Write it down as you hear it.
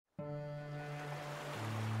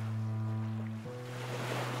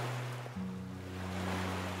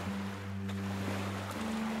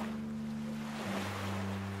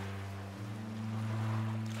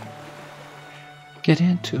get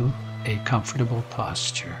into a comfortable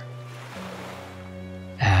posture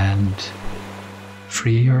and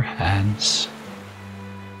free your hands.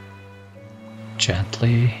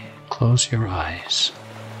 Gently close your eyes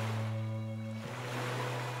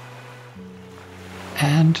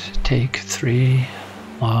and take 3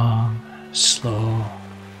 long, slow,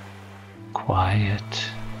 quiet,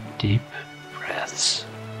 deep breaths.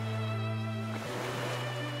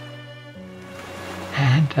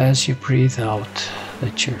 And as you breathe out,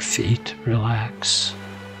 let your feet relax,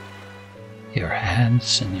 your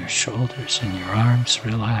hands and your shoulders and your arms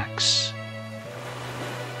relax,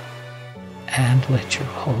 and let your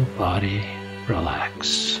whole body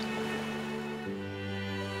relax.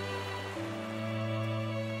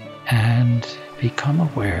 And become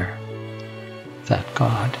aware that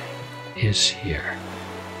God is here.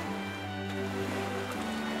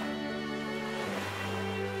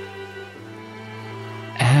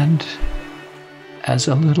 And as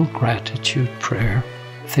a little gratitude prayer,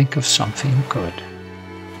 think of something good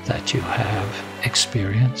that you have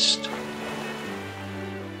experienced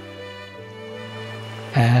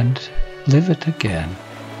and live it again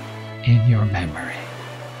in your memory.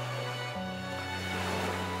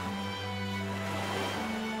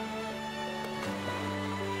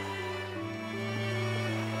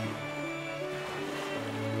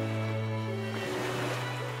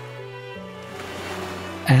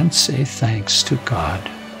 And say thanks to God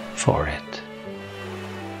for it.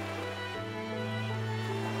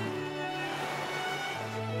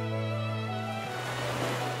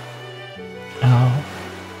 Now,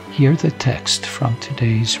 hear the text from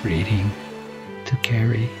today's reading to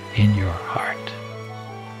carry in your heart.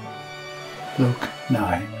 Luke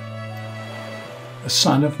 9. The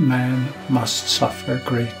Son of Man must suffer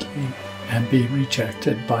greatly and be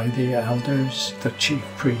rejected by the elders, the chief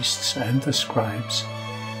priests, and the scribes,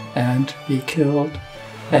 and be killed,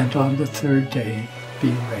 and on the 3rd day be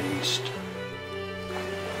raised.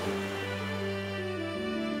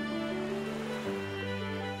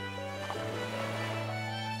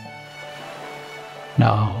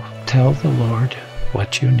 Now tell the Lord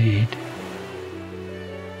what you need.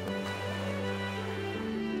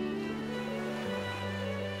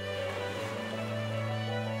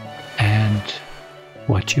 And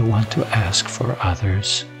what you want to ask for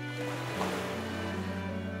others.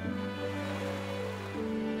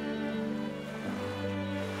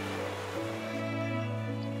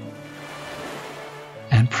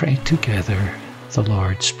 And pray together the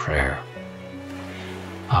Lord's Prayer.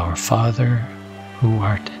 Our Father, who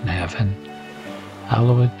art in heaven,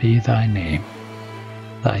 hallowed be thy name.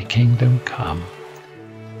 Thy kingdom come,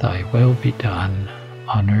 thy will be done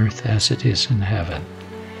on earth as it is in heaven.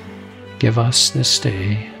 Give us this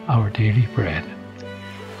day our daily bread,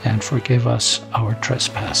 and forgive us our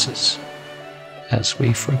trespasses, as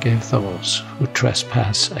we forgive those who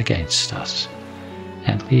trespass against us.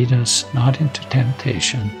 And lead us not into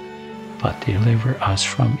temptation, but deliver us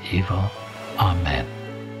from evil. Amen.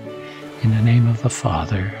 In the name of the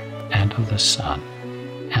Father, and of the Son,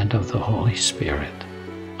 and of the Holy Spirit.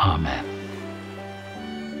 Amen.